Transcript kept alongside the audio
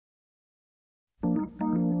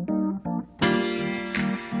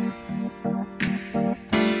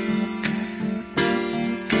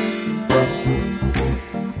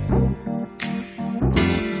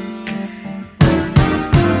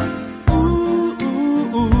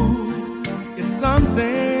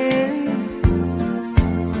something.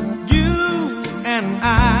 You and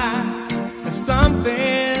I are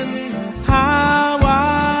something. How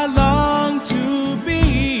I long to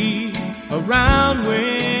be around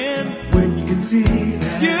when you can see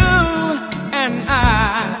that. You and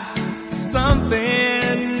I are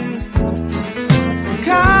something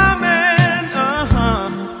common,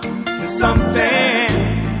 something.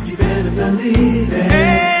 You better believe it.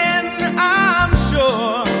 And I'm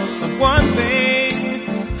sure of one thing,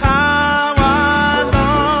 how I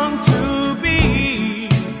long to be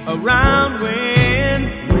around when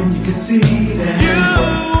you can see that. You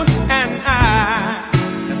and I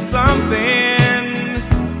have something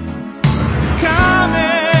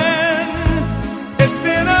common. It's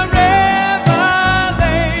been a revelation.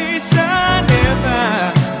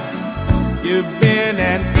 If you've been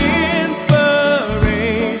an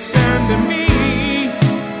inspiration to me,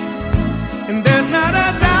 and there's not a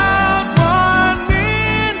doubt 1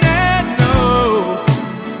 minute, no,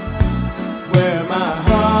 where my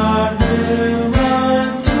heart will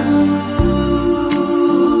run to.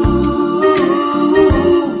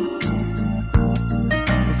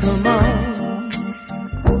 Come on.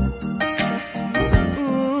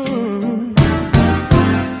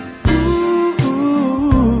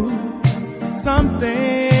 Ooh,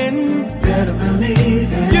 something. Better believe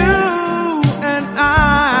it. You and I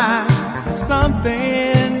have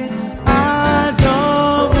something. I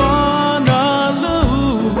don't wanna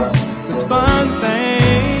lose this fun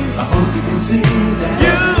thing. I hope you can see that.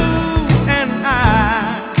 You and I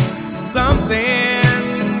have something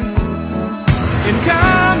in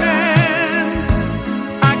common.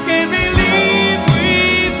 I can't believe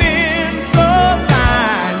we've been so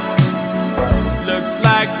blind. Looks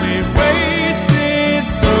like we've wasted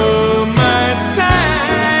so much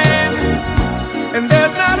time, and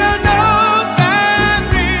there's not a note that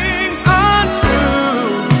rings untrue.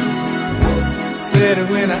 Said it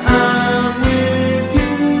when I'm with you.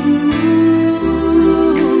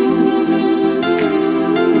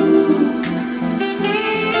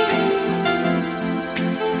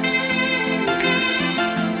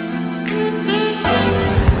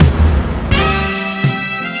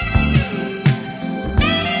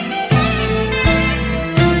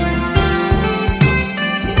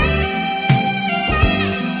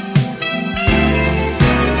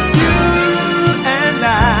 You and I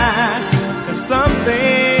have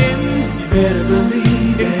something. You better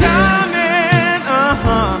believe it. In common,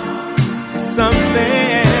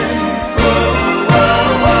 something. Whoa,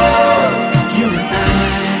 whoa, whoa. You and I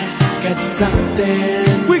got something.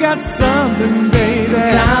 We got something, baby. In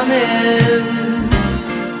common,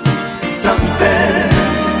 something.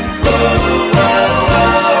 Whoa, whoa,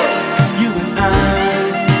 whoa. You and I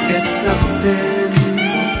got something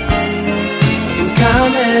in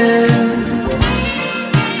common.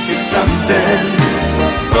 It's something.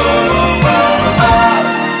 Whoa, whoa, whoa.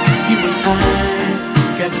 You and I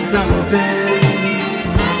got something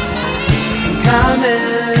in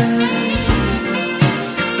common.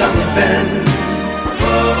 It's something.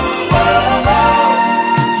 Whoa, whoa, whoa.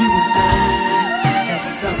 You and I got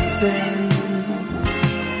something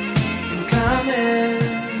in common.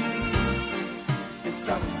 It's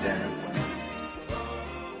something.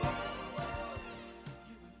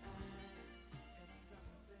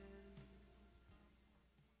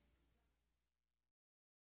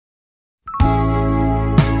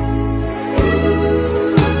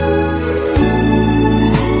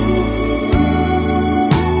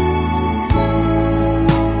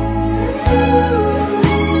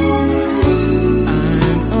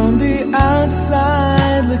 I'm on the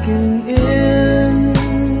outside looking in,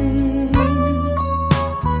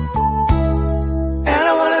 and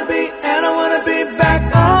I wanna be back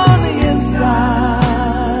on the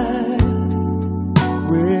inside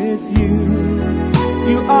with you.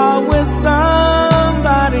 You are with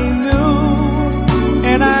somebody new,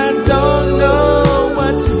 and I don't know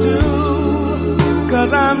what to do,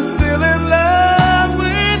 'cause I'm still in love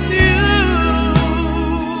with you.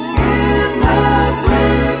 In love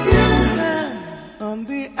with you. On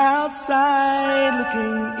the outside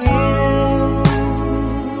looking in.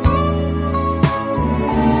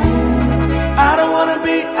 I don't wanna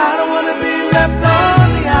be left on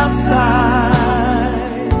the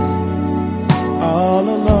outside all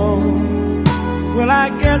alone. Well, I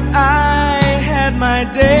guess I had my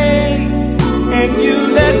day, and you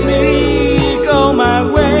let me go my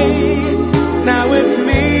way. Now it's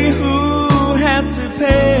me who has to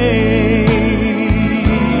pay.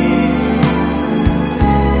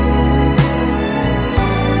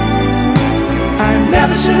 I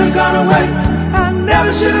never should have gone away. I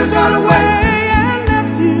never should have gone away and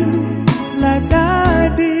left you like I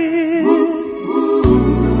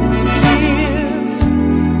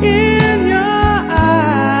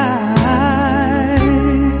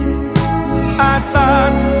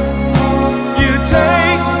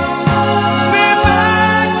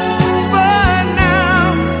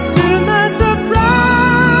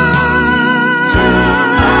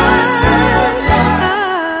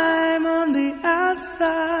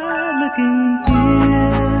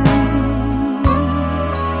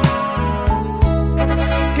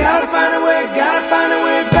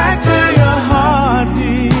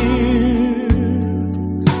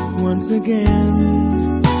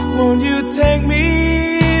again. Won't you take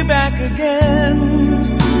me back again?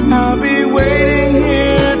 I'll be waiting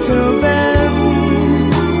here till then,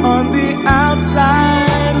 on the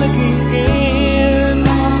outside looking in.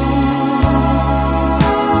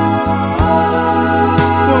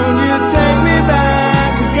 Won't you take me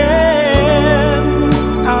back again?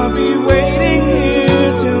 I'll be waiting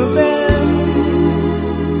here till then,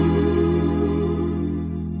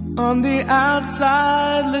 on the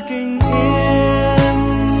outside looking in.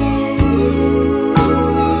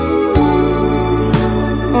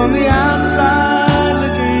 On the outside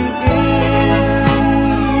looking in.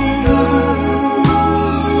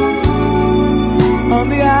 On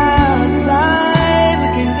the outside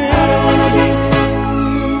looking in. I don't wanna be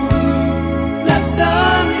left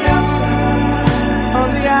on the outside. On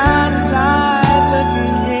the outside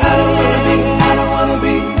looking in. I don't wanna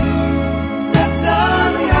be left on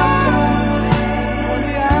the outside. On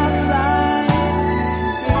the outside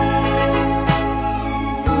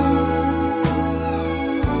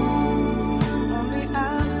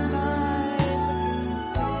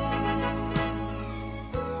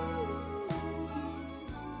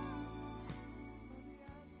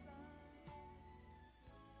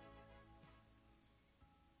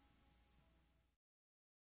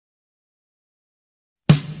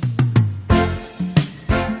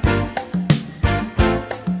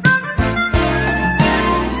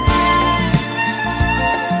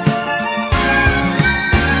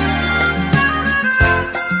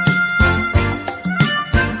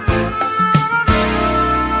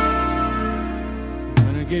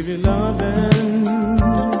give you loving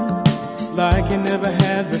like you never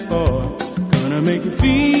had before. Gonna make you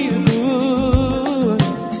feel good.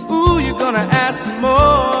 Ooh, you're gonna ask for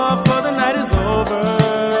more before the night is over.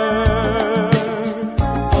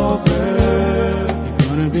 Over, you're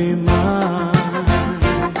gonna be mine.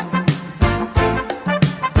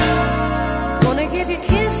 Gonna give you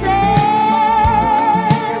kisses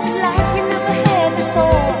like you never had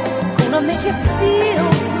before. Gonna make you feel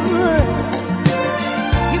good.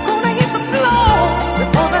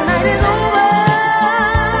 Before the night is over,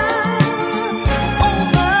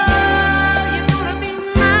 over, you're gonna be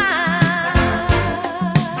mine.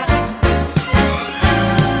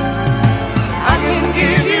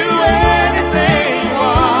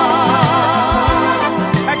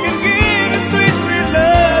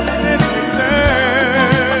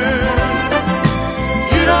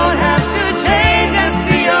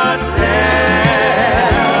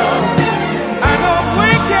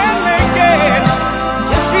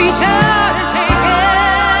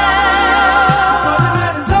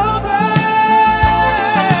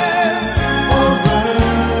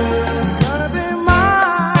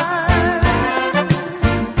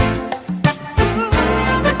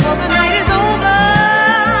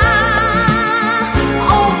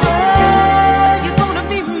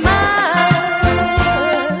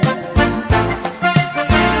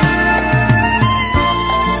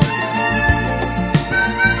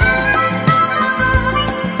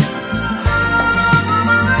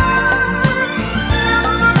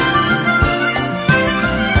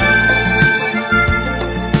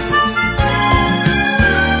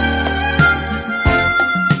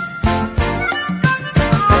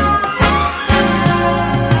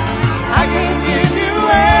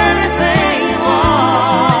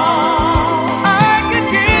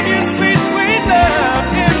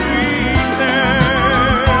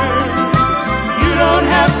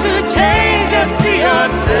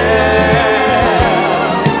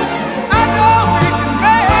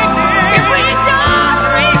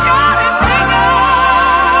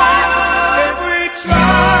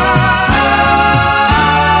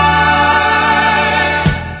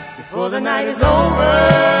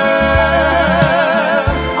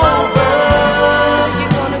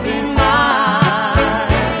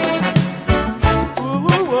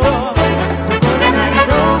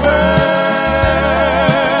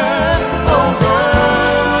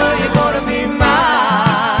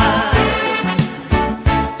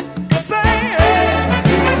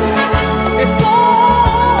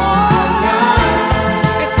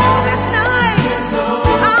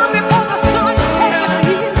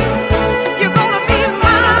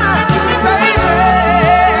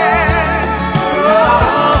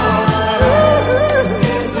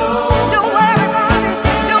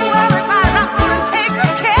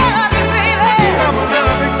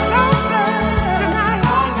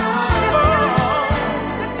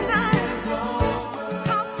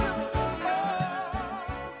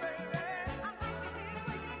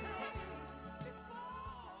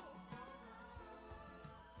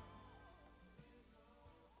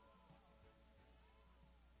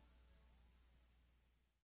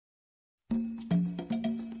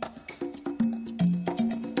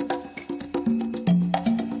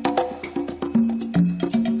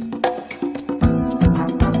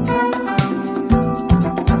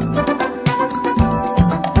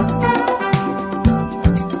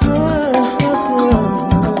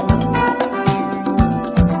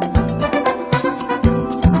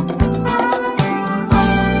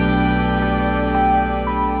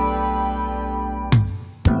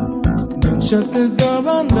 shut the door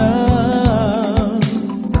on love.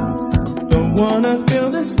 Don't wanna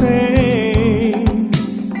feel this pain.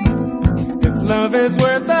 If love is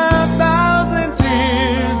worth 1,000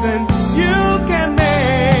 tears, then you can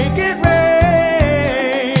make it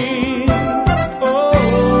rain.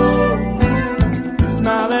 Oh, you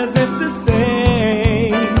smile as if to say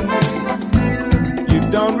you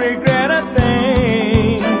don't regret a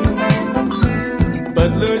thing, but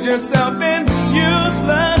lose yourself in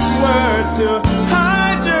useless words to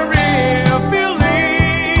hide your real feelings.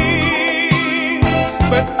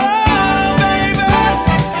 But oh baby,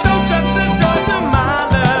 don't shut the door to my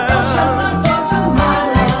love. Don't shut the door to my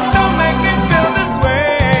love. Don't make me feel this way.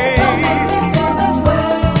 Don't make me feel this way.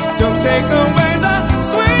 Don't take away the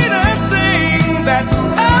sweetest thing that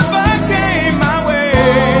ever came my way.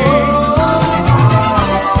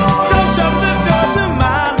 Don't shut the door to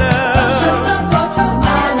my love. Don't shut the door to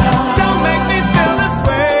my love. Don't make me feel this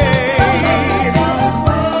way.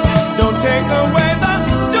 Don't take away the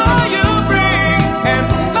joy you bring and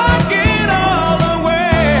lock it all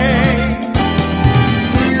away.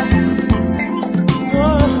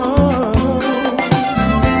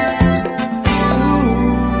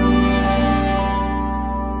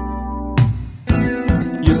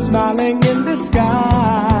 You're smiling in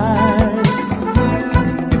disguise.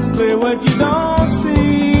 It's clear what you don't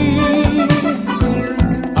see.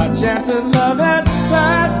 Our chance at love has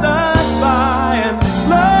passed us by, and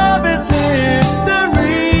love is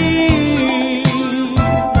history.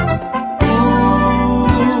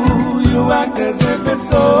 Ooh, you act as if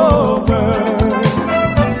it's over,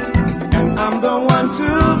 and I'm the one to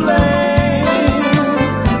blame.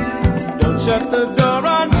 Don't shut the door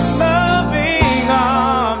on loving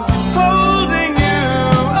arms holding you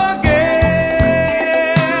again.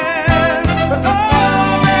 But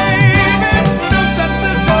oh baby, don't shut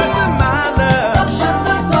the door to my love. Don't shut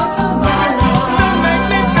the door to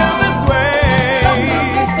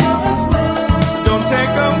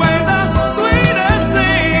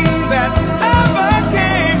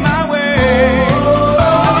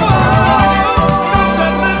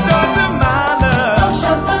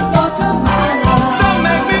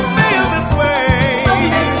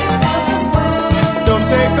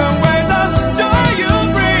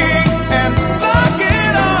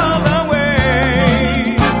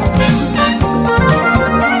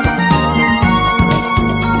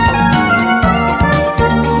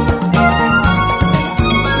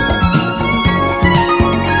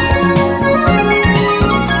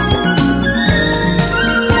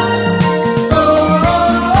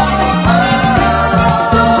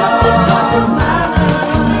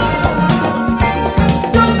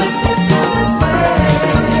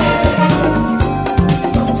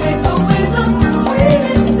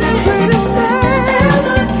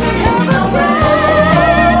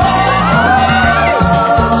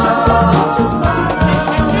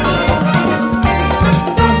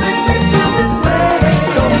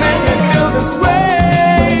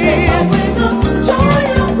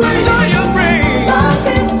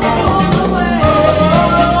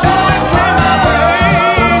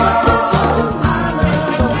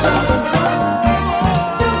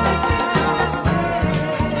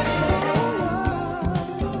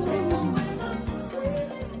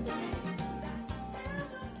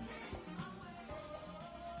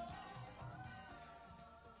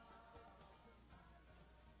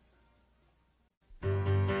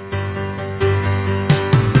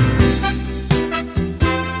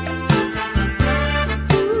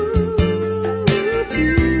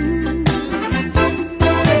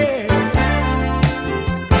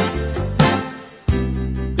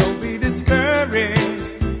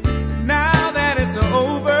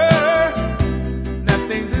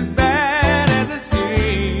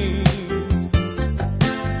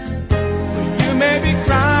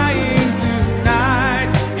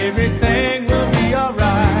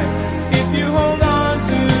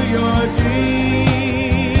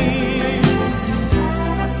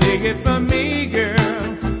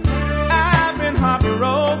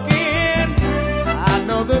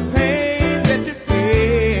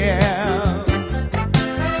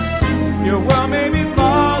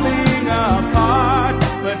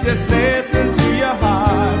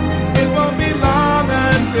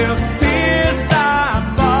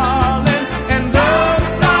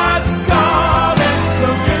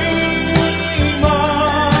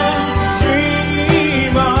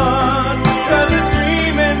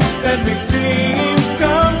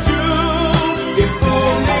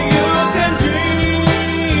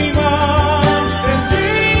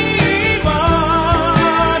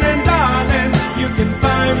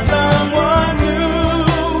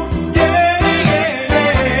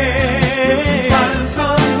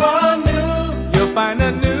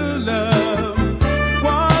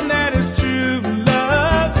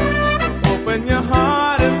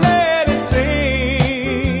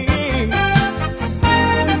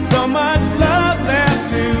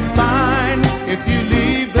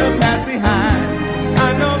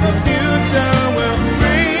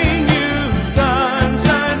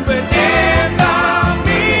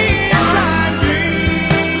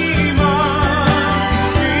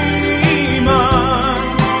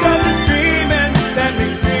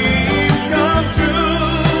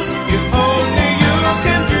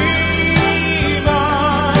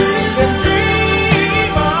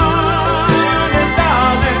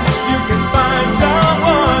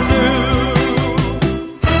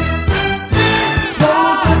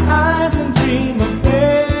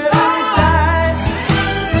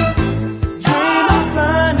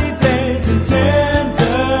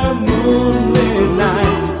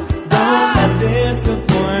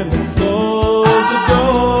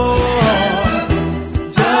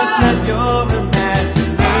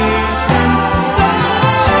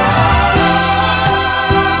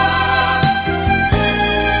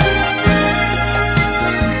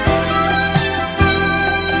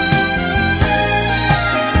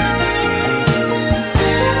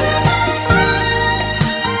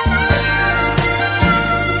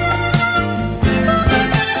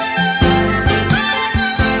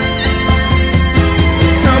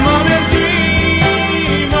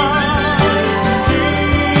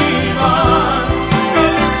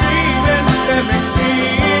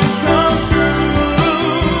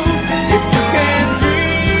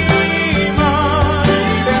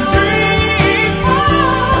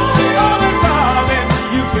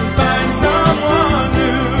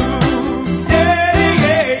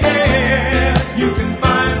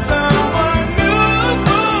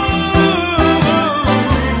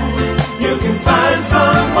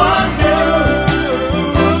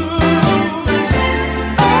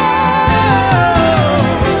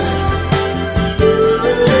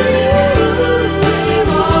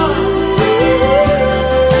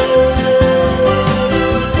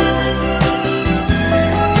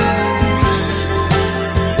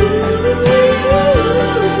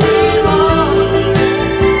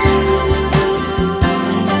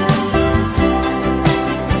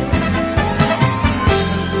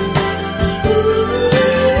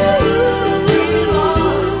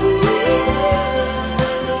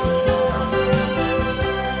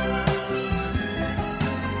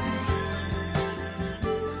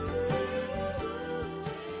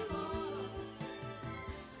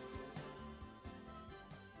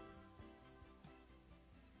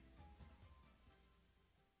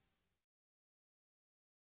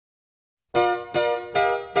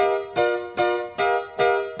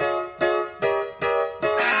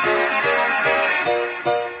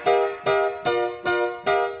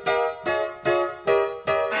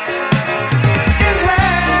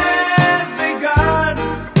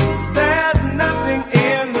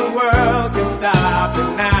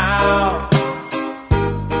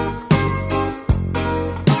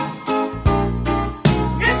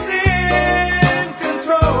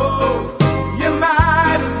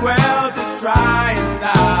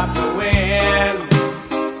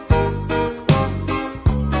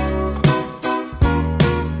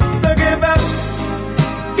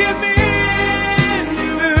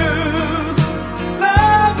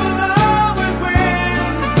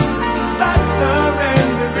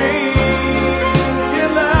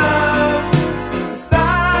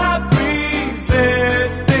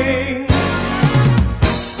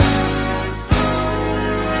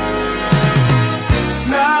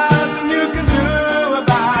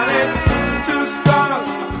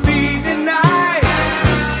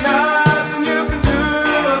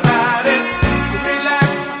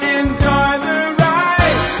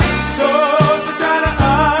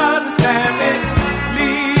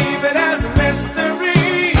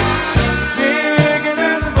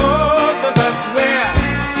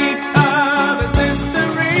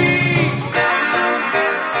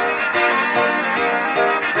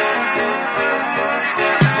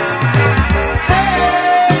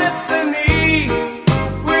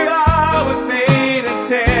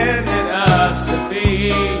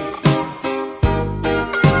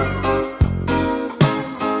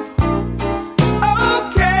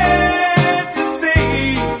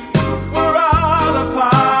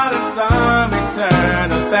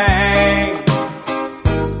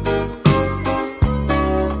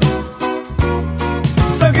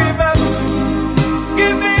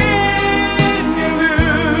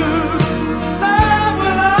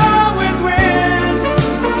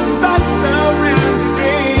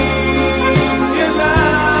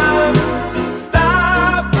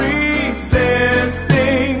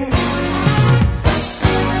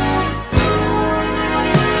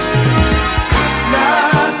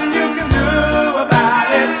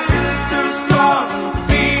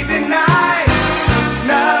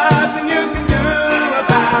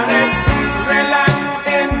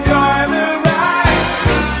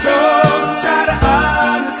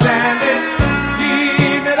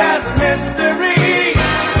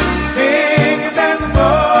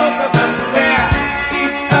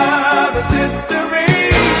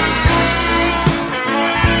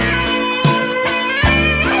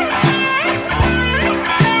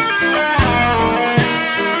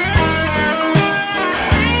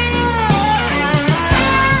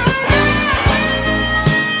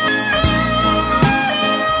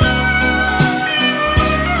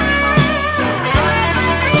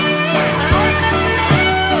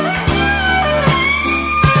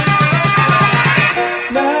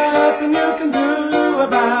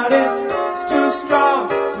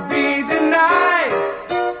to be denied.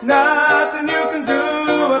 Nothing you can do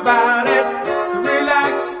about it. So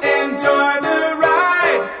relax, enjoy the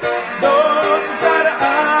ride. Don't you try to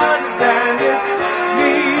understand it.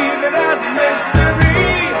 Leave it as a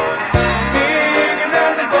mystery. Bigger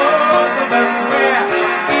than the both of us. We're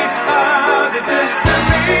each other's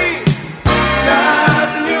history.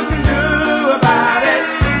 Nothing you can do about it.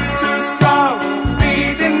 It's too strong to be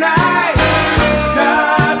denied.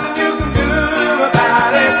 Nothing you can do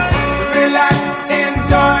about it. So relax,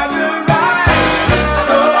 enjoy the ride.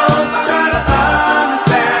 Don't you try to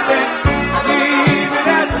understand it. Leave it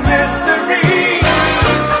as a mystery.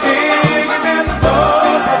 Bigger than the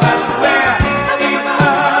both of us. We're each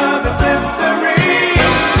other's history.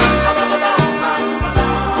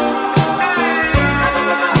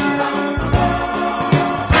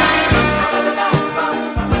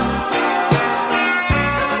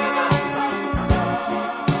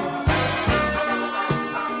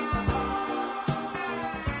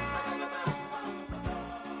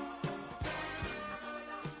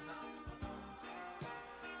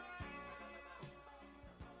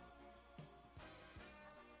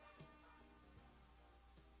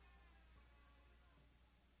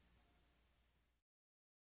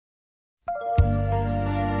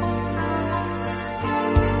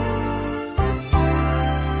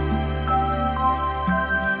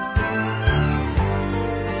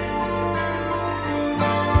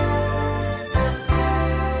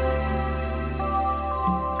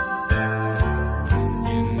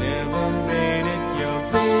 You never made it your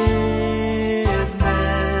business.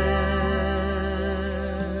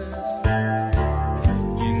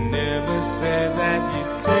 You never said that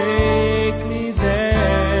you'd take me there.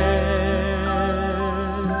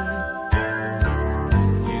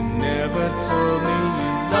 You never told me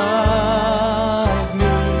you loved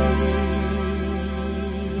me.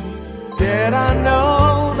 Yet I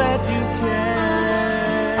know that you care.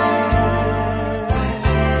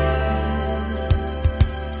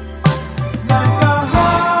 Love's a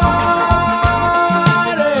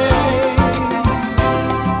heartache.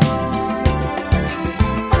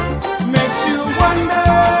 Makes you wonder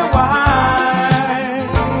why.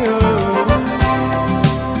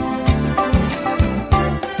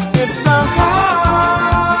 It's a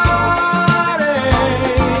heartache.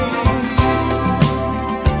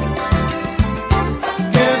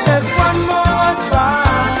 Give it one more try.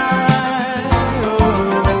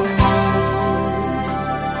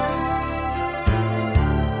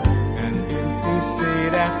 An empty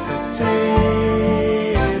seat at the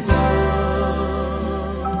table.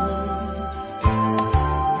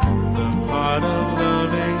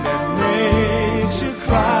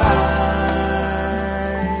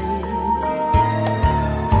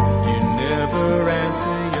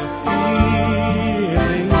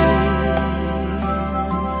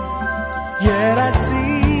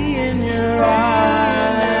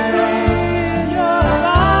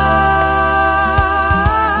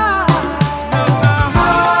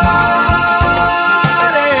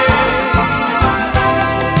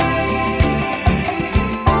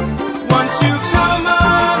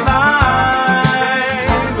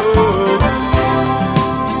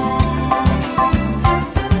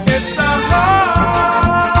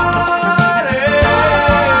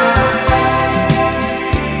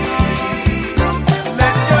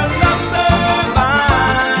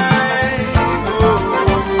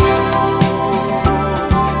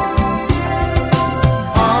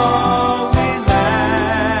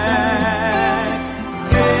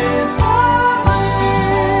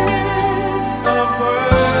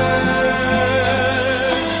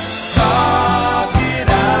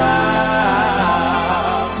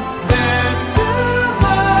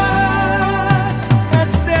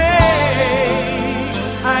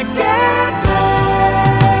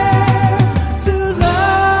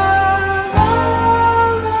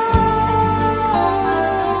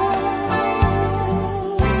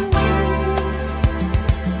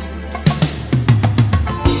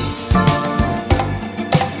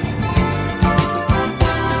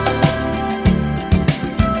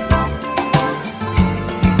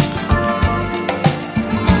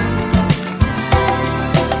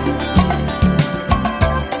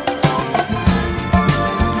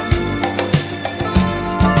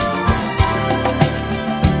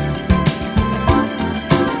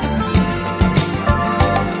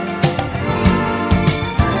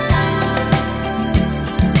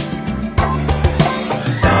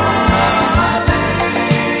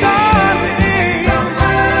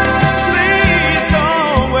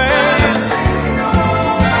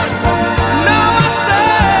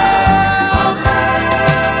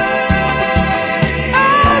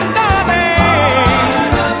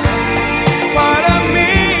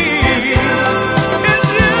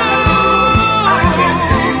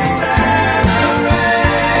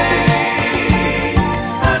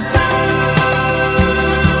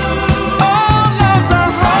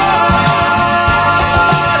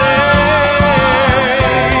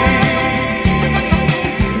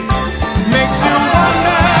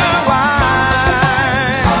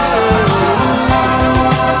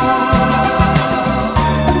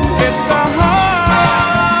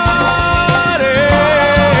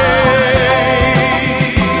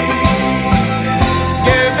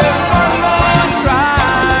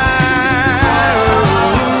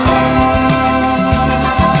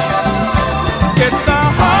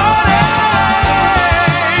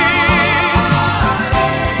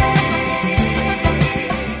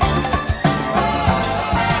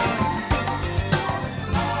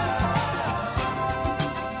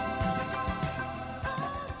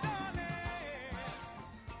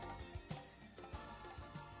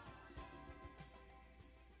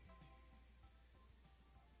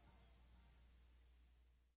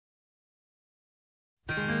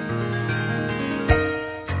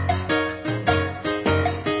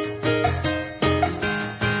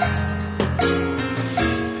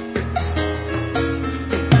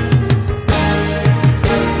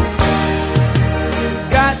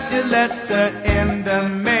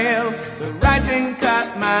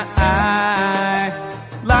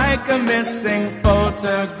 like a missing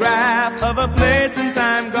photograph of a place and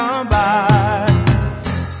time gone by.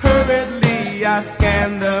 Hurriedly I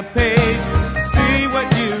scanned the page to see what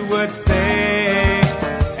you would say,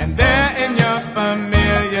 and there in your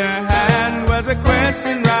familiar hand was a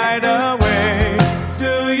question right away.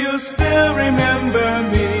 Do you still remember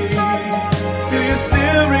me? Do you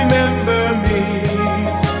still remember me?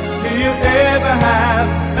 Do you ever have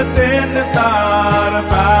a tender thought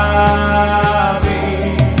about me?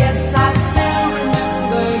 Yes, I still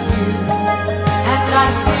remember you, and I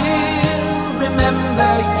still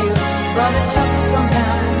remember you, but it took some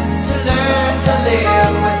time to learn to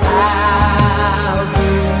live without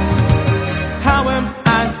you. How am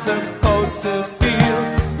I supposed to feel?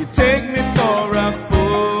 You take me for a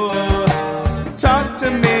fool. You talk to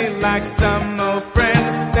me like some old friend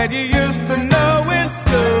that you used to know in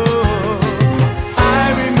school. I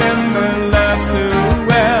remember love too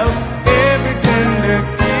well, every tender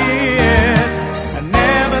kiss. I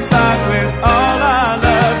never thought with all our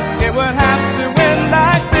love it would have to end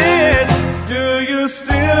like this. Do you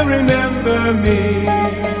still remember me?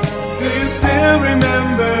 Do you still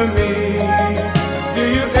remember me? Do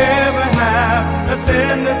you ever have a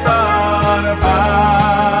tender thought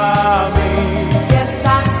about me? Yes,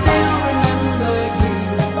 I still remember you,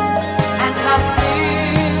 and I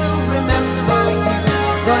still remember you,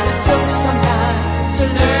 but it took some time to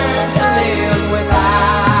learn to live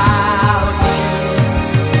without you.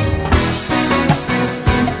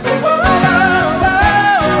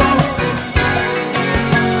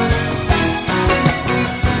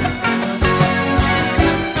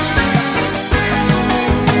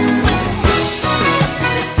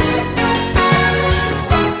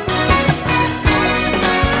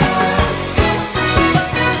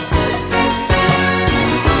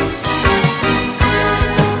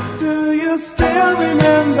 Do you still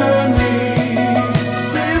remember me?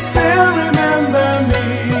 Do you still remember me?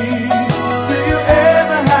 Do you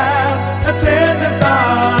ever have a tender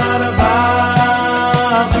thought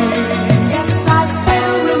about me? Yes, I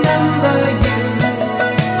still remember you,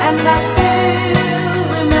 and I still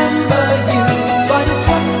remember you, but it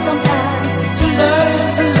took some time to learn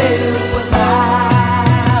to live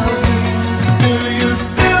without you. Do you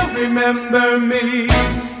still remember me?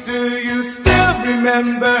 Do you still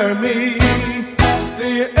remember me? Do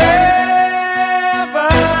you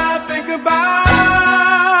ever think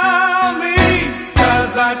about me?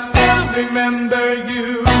 'Cause I still remember you,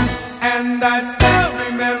 and I still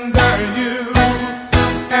remember you,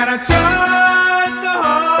 and I tried so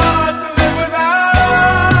hard to live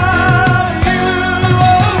without you.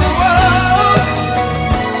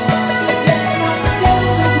 Yes, I still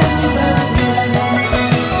remember you.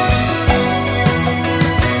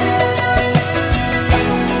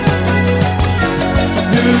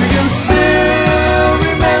 Do you still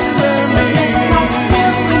remember me? Yes, I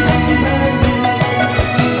still remember you.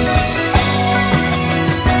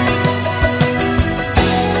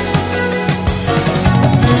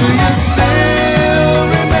 Do you still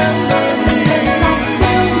remember me? Yes, I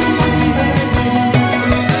still remember you.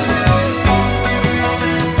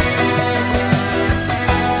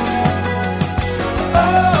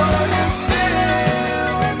 Oh, you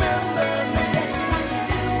still remember me? Yes, I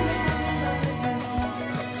still remember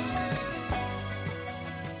you.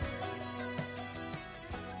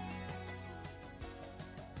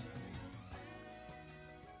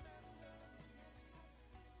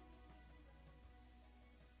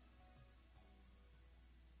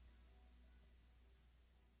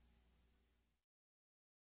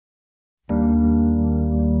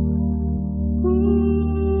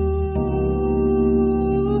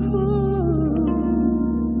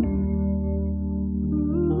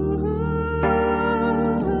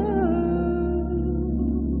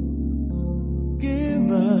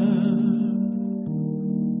 Give up.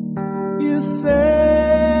 You say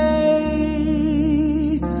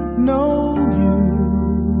no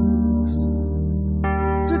use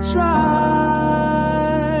to try.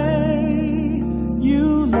 You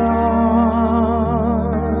lost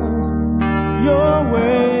your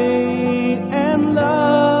way, and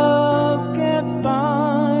love can't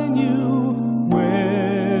find you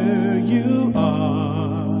where you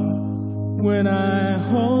are. When I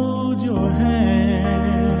hold your hand,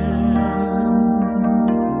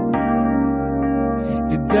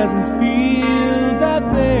 it doesn't feel that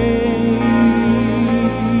way.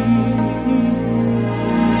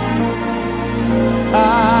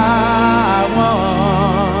 I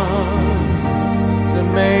want to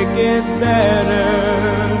make it better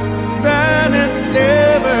than it's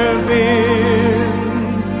ever been.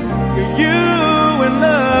 You in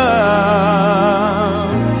love,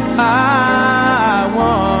 I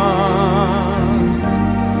want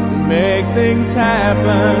things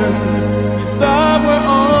happen you thought were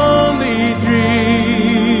only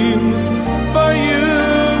dreams for you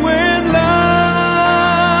in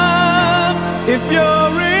love. If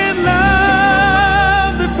you're in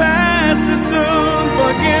love, the past is soon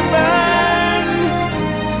forgiven.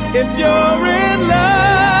 If you're in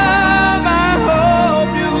love, I hope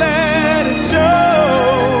you let it show.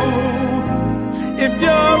 If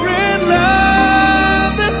you're in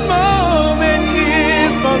love, this moment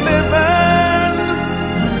is for living,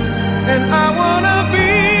 and I wanna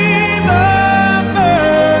be the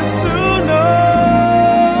first to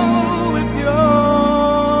know if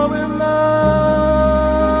you're in love.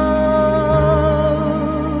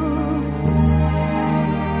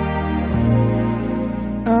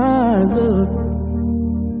 I look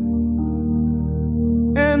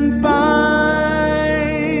and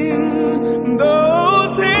find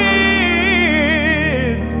those hidden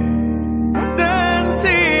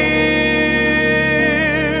tears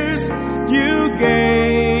you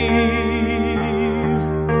gave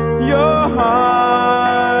your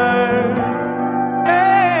heart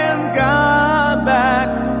and got back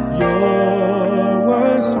your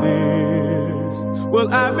worst fears. Well,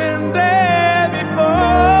 I've been there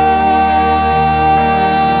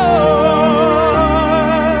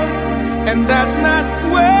before, and that's not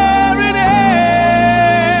where it ends.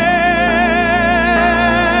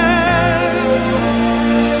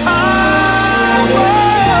 I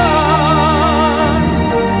want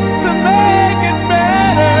to make it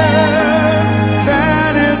better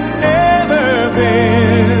than it's ever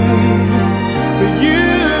been for you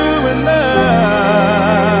in love.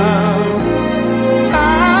 I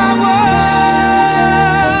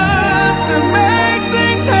want to make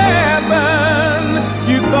things happen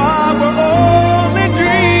you thought were only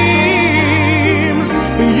dreams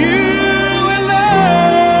for you in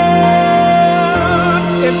love.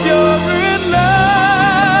 If you're in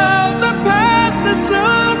love, the past is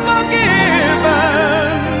soon forgiven.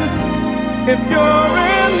 If you're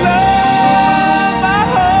in love, I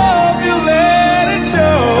hope you let it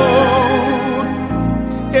show.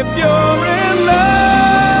 If you're